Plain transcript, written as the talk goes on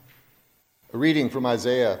A reading from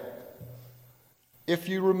Isaiah. If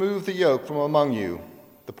you remove the yoke from among you,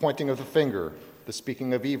 the pointing of the finger, the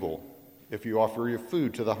speaking of evil, if you offer your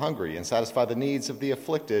food to the hungry and satisfy the needs of the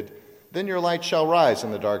afflicted, then your light shall rise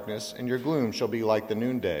in the darkness, and your gloom shall be like the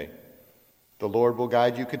noonday. The Lord will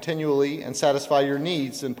guide you continually and satisfy your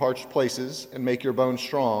needs in parched places and make your bones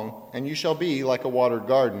strong, and you shall be like a watered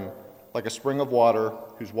garden, like a spring of water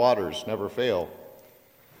whose waters never fail.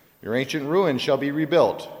 Your ancient ruins shall be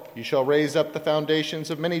rebuilt. You shall raise up the foundations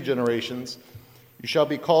of many generations. You shall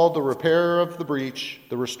be called the repairer of the breach,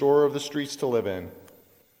 the restorer of the streets to live in.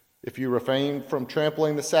 If you refrain from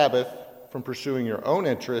trampling the Sabbath, from pursuing your own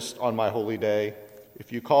interest on my holy day,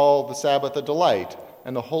 if you call the Sabbath a delight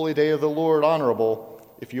and the holy day of the Lord honorable,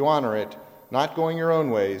 if you honor it, not going your own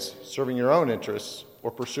ways, serving your own interests,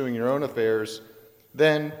 or pursuing your own affairs,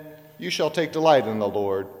 then you shall take delight in the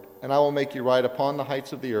Lord, and I will make you ride upon the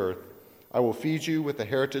heights of the earth. I will feed you with the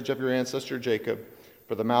heritage of your ancestor Jacob,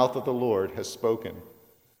 for the mouth of the Lord has spoken.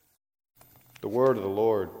 The word of the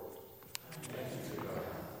Lord.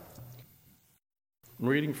 I'm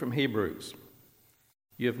reading from Hebrews.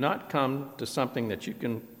 You have not come to something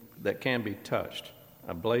that can be touched,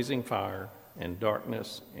 a blazing fire and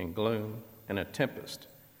darkness and gloom and a tempest,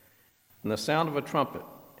 and the sound of a trumpet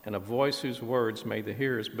and a voice whose words made the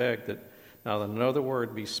hearers beg that not another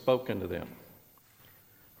word be spoken to them.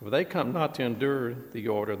 For they come not to endure the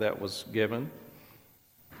order that was given.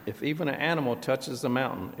 If even an animal touches the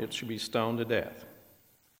mountain, it should be stoned to death.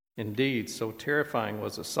 Indeed, so terrifying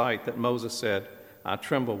was the sight that Moses said, I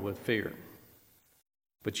tremble with fear.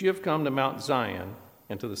 But you have come to Mount Zion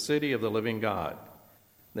and to the city of the living God,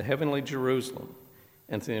 the heavenly Jerusalem,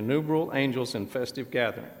 and to the innumerable angels in festive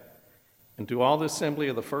gathering, and to all the assembly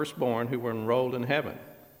of the firstborn who were enrolled in heaven,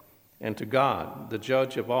 and to God, the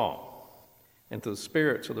judge of all, and to the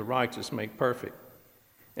spirits of the righteous made perfect,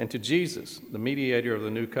 and to Jesus, the mediator of the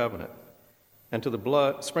new covenant, and to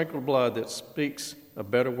the sprinkled blood that speaks a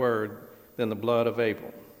better word than the blood of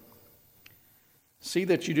Abel. See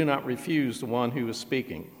that you do not refuse the one who is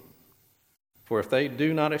speaking. For if they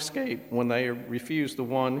do not escape when they refuse the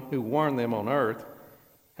one who warned them on earth,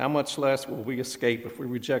 how much less will we escape if we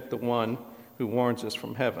reject the one who warns us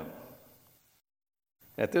from heaven?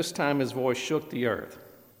 At this time his voice shook the earth,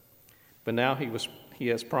 but now he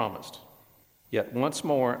has promised, yet once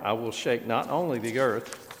more I will shake not only the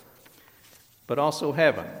earth, but also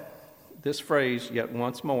heaven. This phrase, yet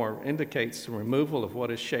once more, indicates the removal of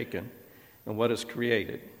what is shaken and what is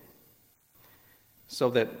created,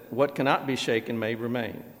 so that what cannot be shaken may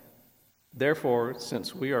remain. Therefore,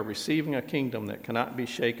 since we are receiving a kingdom that cannot be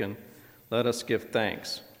shaken, let us give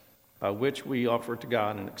thanks, by which we offer to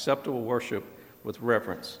God an acceptable worship with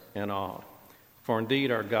reverence and awe. For indeed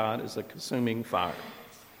our God is a consuming fire.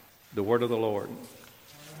 The word of the Lord.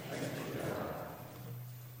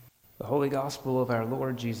 The Holy Gospel of our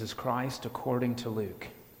Lord Jesus Christ according to Luke.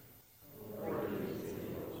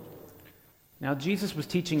 Now Jesus was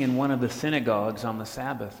teaching in one of the synagogues on the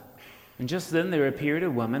Sabbath, and just then there appeared a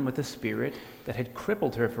woman with a spirit that had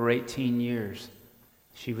crippled her for 18 years.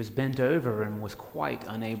 She was bent over and was quite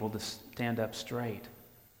unable to stand up straight.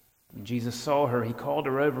 When Jesus saw her, he called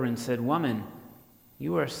her over and said, "Woman,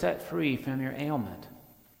 you are set free from your ailment."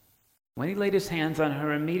 When he laid his hands on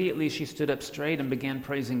her, immediately she stood up straight and began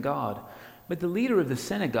praising God. But the leader of the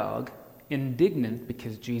synagogue, indignant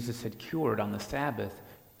because Jesus had cured on the Sabbath,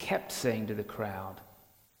 kept saying to the crowd,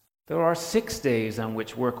 "There are 6 days on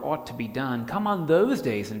which work ought to be done. Come on those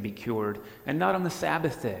days and be cured, and not on the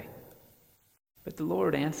Sabbath day." But the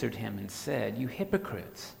Lord answered him and said, "You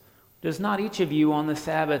hypocrites, does not each of you on the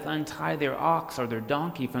Sabbath untie their ox or their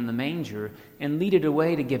donkey from the manger and lead it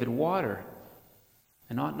away to give it water?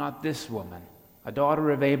 And ought not this woman, a daughter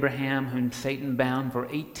of Abraham, whom Satan bound for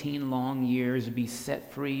 18 long years, be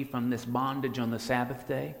set free from this bondage on the Sabbath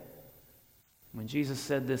day?" When Jesus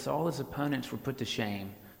said this, all his opponents were put to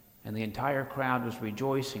shame, and the entire crowd was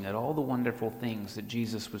rejoicing at all the wonderful things that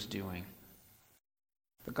Jesus was doing.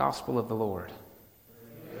 The Gospel of the Lord.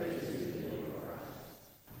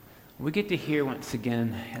 We get to hear once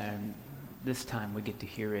again, this time we get to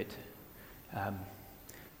hear it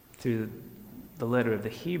through the letter of the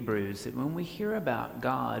Hebrews, that when we hear about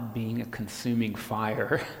God being a consuming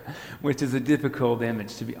fire, which is a difficult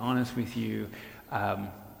image, to be honest with you.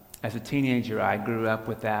 As a teenager, I grew up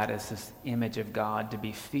with that as this image of God to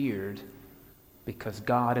be feared because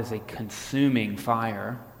God is a consuming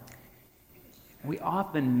fire. We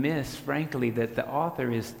often miss, frankly, that the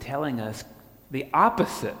author is telling us the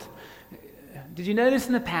opposite. Did you notice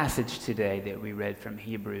in the passage today that we read from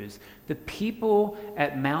Hebrews, the people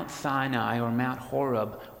at Mount Sinai or Mount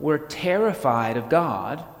Horeb were terrified of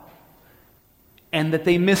God, and that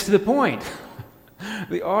they missed the point.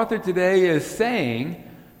 The author today is saying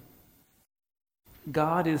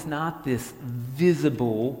God is not this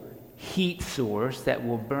visible heat source that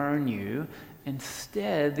will burn you.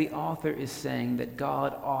 Instead, the author is saying that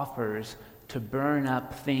God offers to burn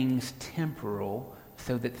up things temporal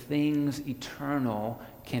so that things eternal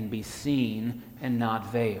can be seen and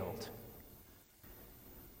not veiled.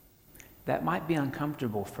 That might be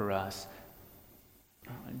uncomfortable for us.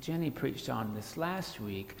 Jenny preached on this last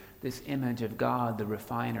week, this image of God, the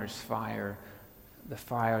refiner's fire, the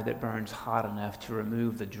fire that burns hot enough to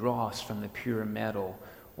remove the dross from the pure metal,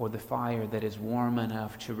 or the fire that is warm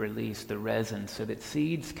enough to release the resin so that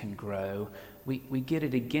seeds can grow. We get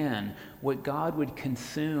it again. What God would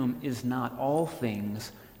consume is not all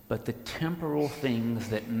things, but the temporal things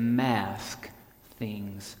that mask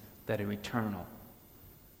things that are eternal.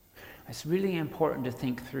 It's really important to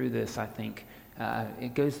think through this, I think.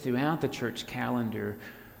 It goes throughout the church calendar.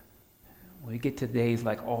 We get to days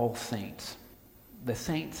like All Saints. The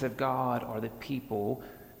saints of God are the people,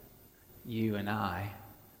 you and I,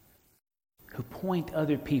 who point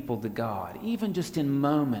other people to God. Even just in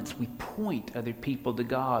moments, we point other people to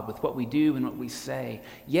God with what we do and what we say.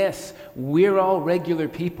 Yes, we're all regular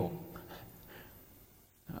people.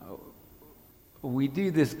 We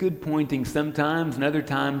do this good pointing sometimes, and other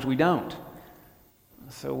times we don't.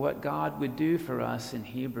 So what God would do for us in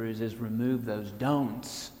Hebrews is remove those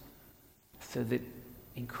don'ts so that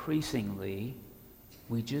increasingly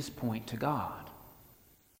we just point to God.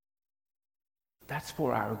 That's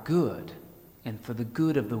for our good and for the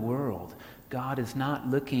good of the world. God is not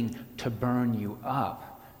looking to burn you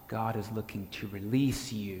up. God is looking to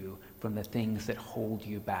release you from the things that hold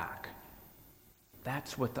you back.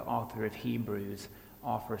 That's what the author of Hebrews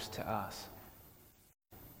offers to us.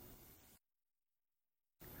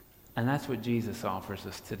 And that's what Jesus offers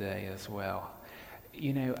us today as well.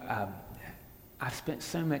 You know, I've spent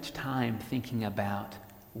so much time thinking about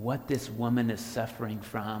what this woman is suffering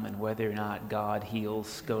from and whether or not God heals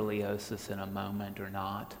scoliosis in a moment or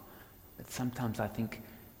not. But sometimes I think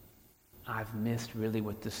I've missed really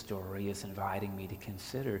what the story is inviting me to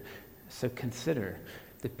consider. So consider,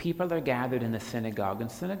 the people are gathered in the synagogue, and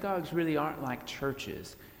synagogues really aren't like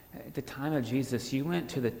churches. At the time of Jesus, you went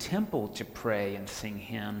to the temple to pray and sing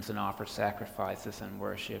hymns and offer sacrifices and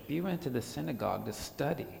worship. You went to the synagogue to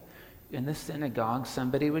study. In the synagogue,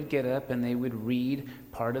 somebody would get up and they would read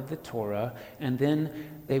part of the Torah, and then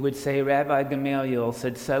they would say, Rabbi Gamaliel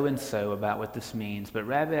said so-and-so about what this means, but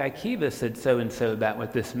Rabbi Akiva said so-and-so about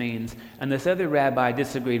what this means, and this other rabbi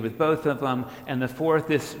disagreed with both of them, and the fourth,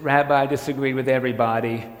 this rabbi disagreed with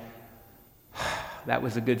everybody. That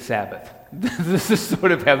was a good Sabbath. This is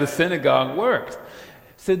sort of how the synagogue worked.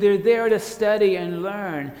 So they're there to study and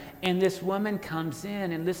learn, and this woman comes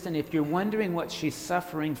in, and listen, if you're wondering what she's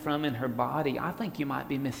suffering from in her body, I think you might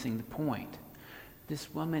be missing the point.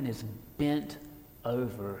 This woman is bent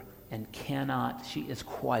over and she is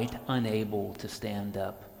quite unable to stand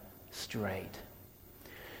up straight.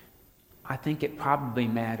 I think it probably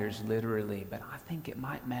matters literally, but I think it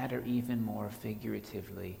might matter even more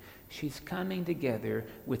figuratively. She's coming together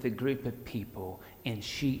with a group of people, and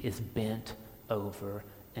she is bent over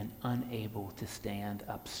and unable to stand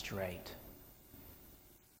up straight.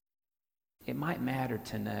 It might matter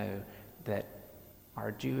to know that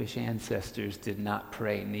our Jewish ancestors did not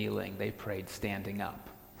pray kneeling, they prayed standing up.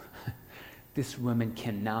 This woman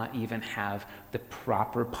cannot even have the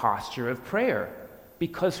proper posture of prayer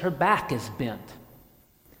because her back is bent.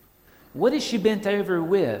 What is she bent over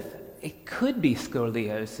with? It could be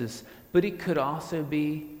scoliosis, but it could also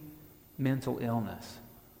be mental illness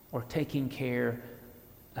or taking care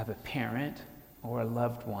of a parent or a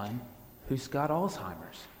loved one who's got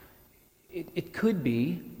Alzheimer's. It could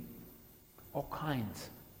be all kinds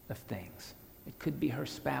of things. It could be her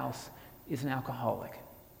spouse is an alcoholic.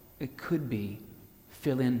 It could be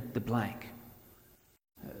fill in the blank.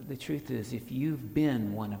 The truth is, if you've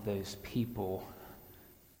been one of those people,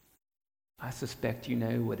 I suspect you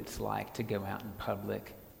know what it's like to go out in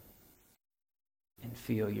public and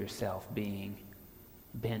feel yourself being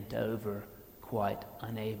bent over, quite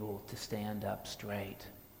unable to stand up straight.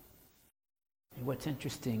 And what's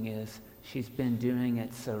interesting is she's been doing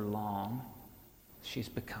it so long, she's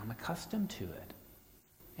become accustomed to it.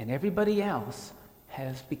 And everybody else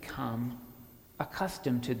has become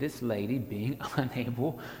accustomed to this lady being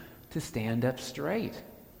unable to stand up straight.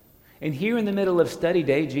 And here in the middle of study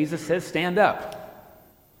day, Jesus says, stand up.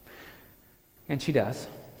 And she does.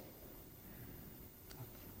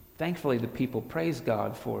 Thankfully, the people praise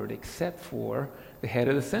God for it, except for the head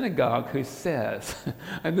of the synagogue, who says,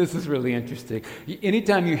 and this is really interesting,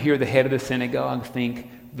 anytime you hear the head of the synagogue,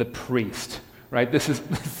 think the priest, right? This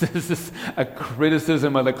is a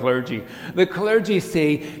criticism of the clergy. The clergy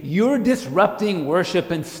say, you're disrupting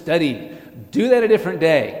worship and study. Do that a different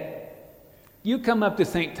day. You come up to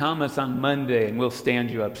St. Thomas on Monday and we'll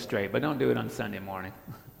stand you up straight, but don't do it on Sunday morning.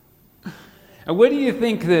 And what do you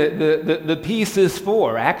think the peace is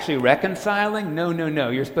for? Actually reconciling?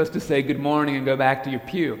 No. You're supposed to say good morning and go back to your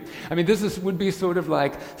pew. I mean, would be sort of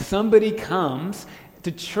like somebody comes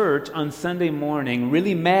to church on Sunday morning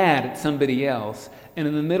really mad at somebody else, and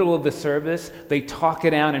in the middle of the service, they talk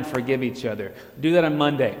it out and forgive each other. Do that on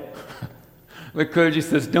Monday. The clergy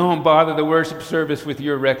says, don't bother the worship service with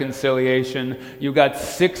your reconciliation. You've got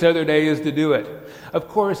 6 other days to do it. Of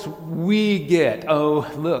course, we get,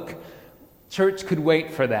 look, church could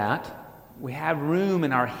wait for that. We have room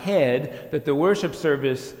in our head that the worship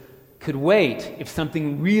service could wait if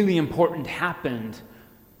something really important happened.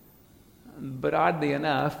 But oddly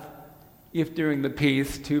enough, if during the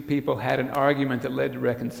peace 2 people had an argument that led to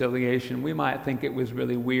reconciliation, we might think it was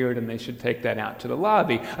really weird and they should take that out to the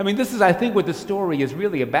lobby. I mean, this is, I think, what the story is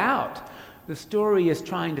really about. The story is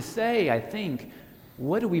trying to say, I think,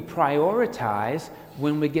 what do we prioritize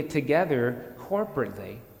when we get together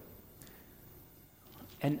corporately?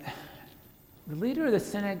 And the leader of the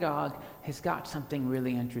synagogue has got something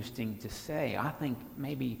really interesting to say, I think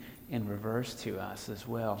maybe in reverse to us as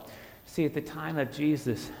well. See, at the time of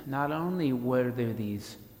Jesus, not only were there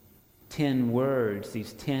these 10 words,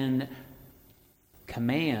 these 10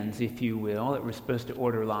 commands, if you will, that were supposed to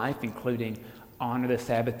order life, including honor the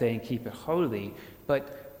Sabbath day and keep it holy,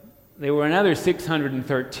 but there were another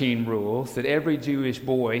 613 rules that every Jewish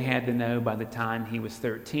boy had to know by the time he was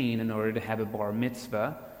 13 in order to have a bar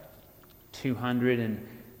mitzvah,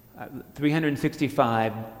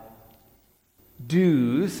 365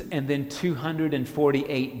 do's, and then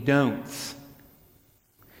 248 don'ts.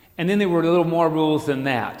 And then there were a little more rules than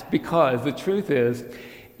that, because the truth is,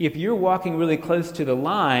 if you're walking really close to the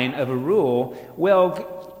line of a rule,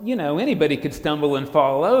 well, anybody could stumble and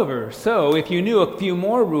fall over. So if you knew a few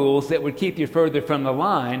more rules that would keep you further from the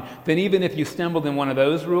line, then even if you stumbled in one of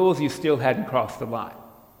those rules, you still hadn't crossed the line.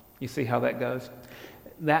 You see how that goes?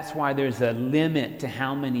 That's why there's a limit to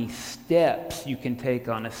how many steps you can take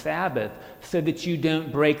on a Sabbath so that you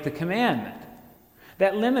don't break the commandment.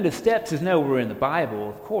 That limit of steps is nowhere in the Bible,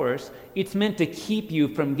 of course. It's meant to keep you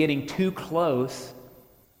from getting too close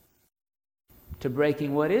to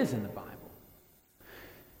breaking what is in the Bible.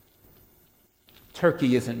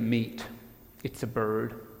 Turkey isn't meat. It's a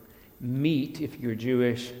bird. Meat, if you're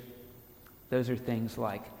Jewish, those are things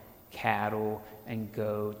like cattle and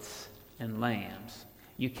goats and lambs.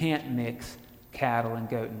 You can't mix cattle and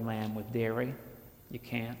goat and lamb with dairy. You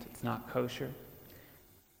can't. It's not kosher.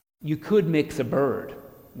 You could mix a bird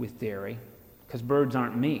with dairy, because birds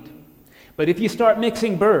aren't meat. But if you start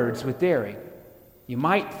mixing birds with dairy, you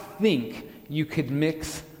might think you could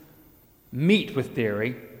mix meat with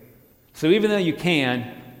dairy. So even though you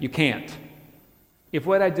can, you can't. If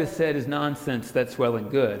what I just said is nonsense, that's well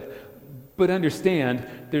and good. But understand,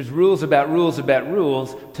 there's rules about rules about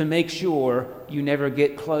rules to make sure you never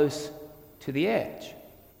get close to the edge.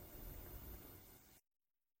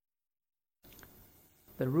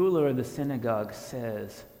 The ruler of the synagogue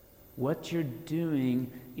says, what you're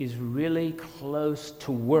doing is really close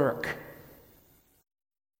to work.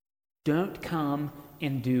 Don't come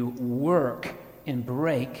and do work and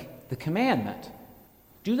break the commandment.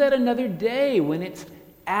 Do that another day when it's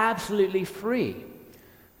absolutely free.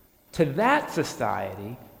 To that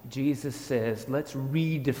society, Jesus says, let's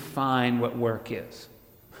redefine what work is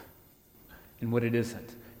and what it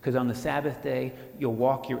isn't. Because on the Sabbath day, you'll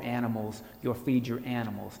walk your animals, you'll feed your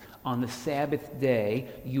animals. On the Sabbath day,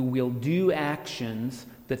 you will do actions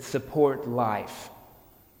that support life.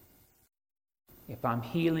 If I'm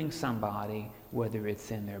healing somebody, whether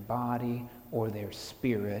it's in their body or their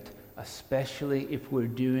spirit, especially if we're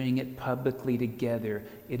doing it publicly together,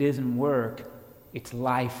 it isn't work, it's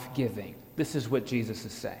life-giving. This is what Jesus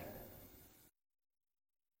is saying.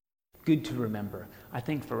 Good to remember. I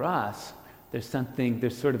think for us, there's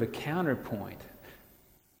sort of a counterpoint,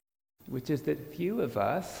 which is that few of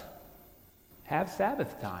us have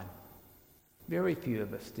Sabbath time. Very few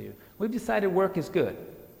of us do. We've decided work is good.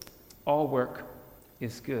 All work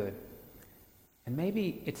is good. And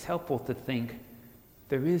maybe it's helpful to think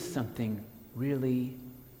there is something really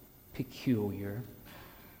peculiar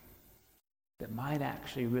that might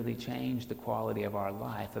actually really change the quality of our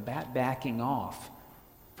life, about backing off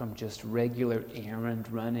from just regular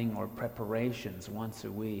errand running or preparations once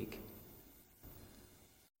a week.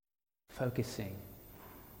 Focusing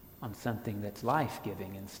on something that's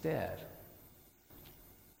life-giving instead.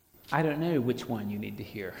 I don't know which one you need to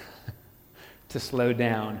hear to slow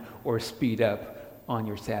down or speed up on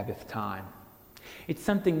your Sabbath time. It's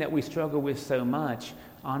something that we struggle with so much,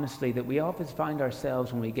 honestly, that we often find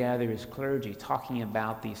ourselves when we gather as clergy talking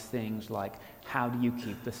about these things like, how do you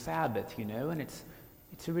keep the Sabbath, And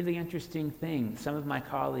it's a really interesting thing. Some of my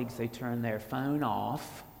colleagues, they turn their phone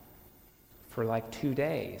off for like 2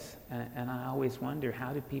 days. And I always wonder,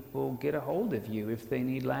 how do people get a hold of you if they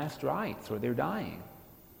need last rites or they're dying?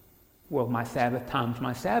 Well, my Sabbath time's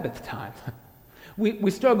my Sabbath time.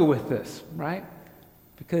 We struggle with this, right?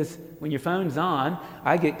 Because when your phone's on,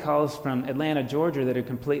 I get calls from Atlanta, Georgia that are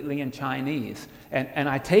completely in Chinese. And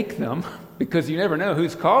I take them because you never know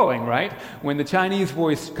who's calling, right? When the Chinese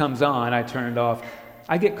voice comes on, I turn it off.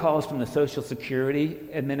 I get calls from the Social Security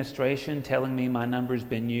Administration telling me my number's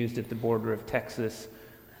been used at the border of Texas.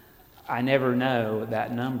 I never know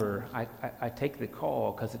that number. I take the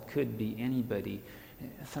call because it could be anybody.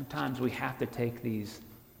 Sometimes we have to take these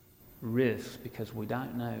risks because we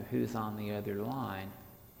don't know who's on the other line.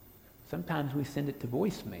 Sometimes we send it to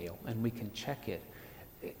voicemail and we can check it.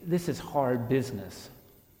 This is hard business,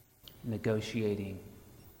 negotiating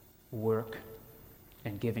work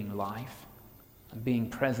and giving life. Being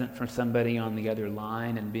present for somebody on the other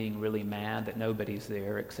line and being really mad that nobody's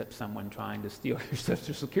there except someone trying to steal your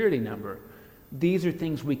Social Security number. These are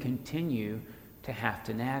things we continue to have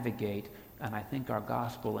to navigate, and I think our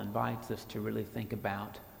gospel invites us to really think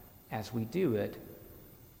about, as we do it,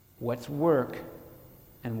 what's work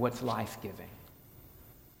and what's life-giving.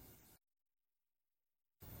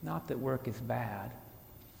 Not that work is bad.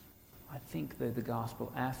 I think that the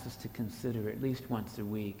gospel asks us to consider at least once a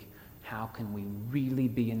week, how can we really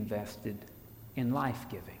be invested in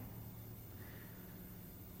life-giving?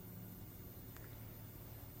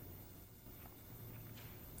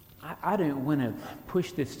 I don't want to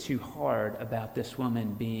push this too hard about this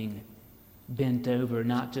woman being bent over,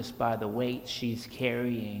 not just by the weight she's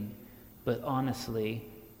carrying, but honestly,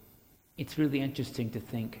 it's really interesting to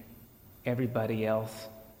think everybody else,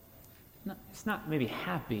 it's not maybe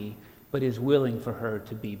happy, but is willing for her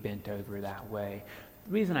to be bent over that way.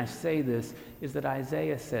 The reason I say this is that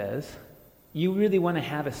Isaiah says, you really want to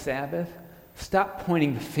have a Sabbath? Stop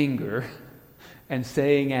pointing the finger and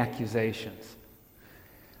saying accusations.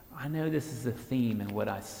 I know this is a theme in what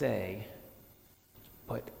I say,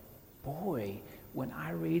 but boy, when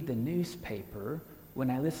I read the newspaper, when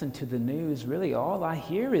I listen to the news, really all I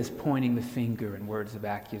hear is pointing the finger and words of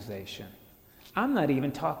accusation. I'm not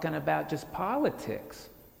even talking about just politics.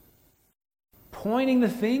 Pointing the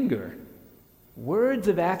finger. Words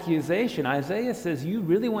of accusation. Isaiah says, you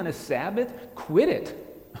really want a Sabbath? Quit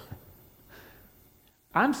it.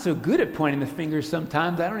 I'm so good at pointing the finger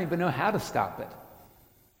sometimes I don't even know how to stop it.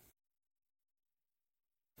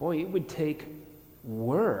 Boy, it would take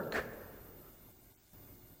work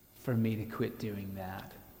for me to quit doing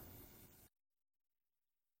that.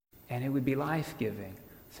 And it would be life-giving.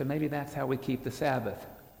 So maybe that's how we keep the Sabbath.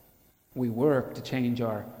 We work to change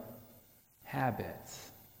our habits.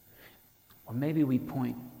 Or maybe we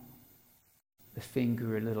point the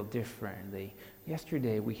finger a little differently.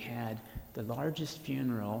 Yesterday we had the largest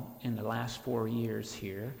funeral in the last 4 years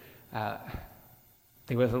here.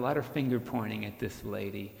 There was a lot of finger pointing at this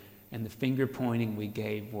lady, and the finger pointing we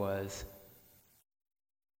gave was,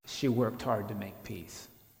 she worked hard to make peace.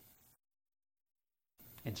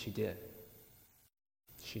 And she did.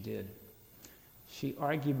 She did. She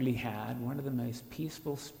arguably had one of the most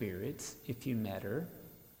peaceful spirits, if you met her,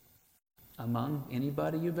 among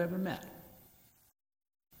anybody you've ever met.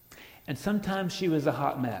 And sometimes she was a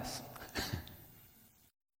hot mess.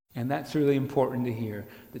 And that's really important to hear,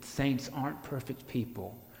 that saints aren't perfect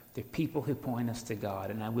people. They're people who point us to God.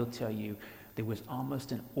 And I will tell you, there was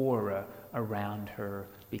almost an aura around her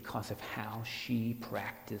because of how she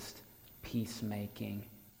practiced peacemaking.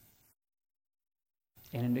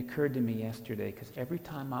 And it occurred to me yesterday, because every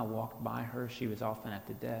time I walked by her, she was often at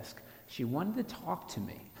the desk. She wanted to talk to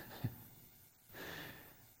me.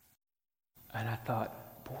 And I thought,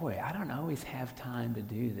 boy, I don't always have time to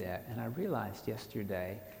do that. And I realized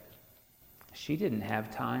yesterday, she didn't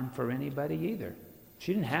have time for anybody either.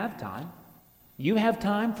 She didn't have time. You have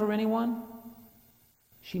time for anyone?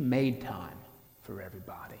 She made time for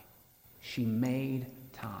everybody. She made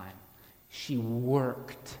time. She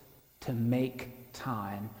worked to make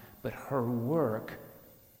time, but her work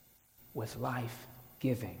was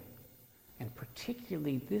life-giving. And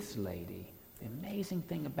particularly this lady, the amazing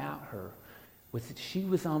thing about her, was that she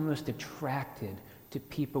was almost attracted to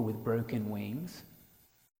people with broken wings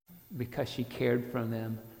because she cared for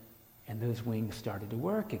them, and those wings started to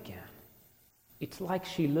work again. It's like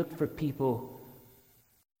she looked for people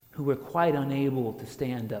who were quite unable to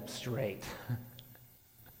stand up straight.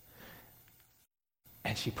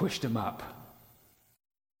 And she pushed them up.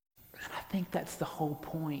 And I think that's the whole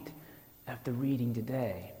point of the reading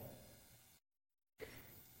today.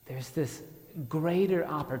 There's this greater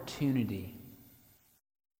opportunity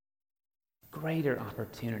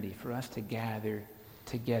for us to gather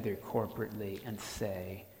together corporately and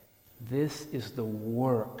say, this is the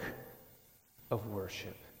work of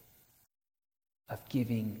worship, of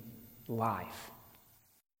giving life.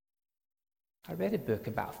 I read a book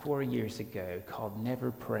about 4 years ago called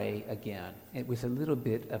Never Pray Again. It was a little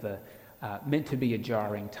bit of a, meant to be a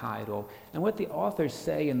jarring title. And what the authors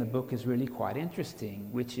say in the book is really quite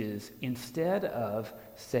interesting, which is instead of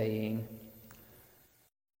saying,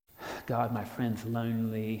 God, my friend's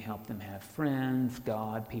lonely, help them have friends.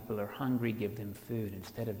 God, people are hungry, give them food.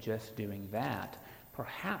 Instead of just doing that,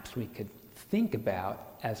 perhaps we could think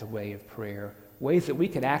about, as a way of prayer, ways that we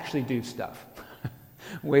could actually do stuff.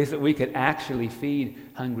 Ways that we could actually feed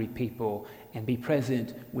hungry people and be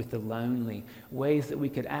present with the lonely. Ways that we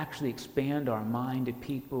could actually expand our mind to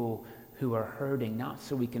people who are hurting, not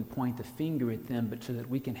so we can point the finger at them, but so that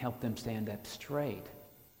we can help them stand up straight.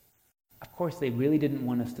 Of course, they really didn't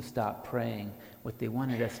want us to stop praying. What they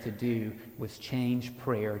wanted us to do was change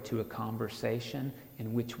prayer to a conversation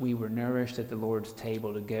in which we were nourished at the Lord's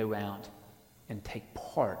table to go out and take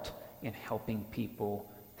part in helping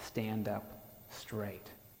people stand up straight.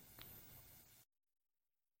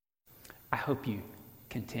 I hope you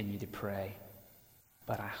continue to pray,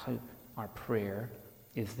 but I hope our prayer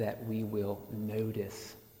is that we will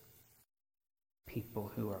notice people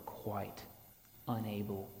who are quite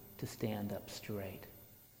unable to stand up straight,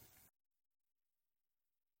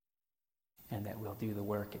 and that we'll do the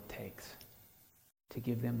work it takes to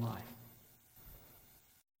give them life.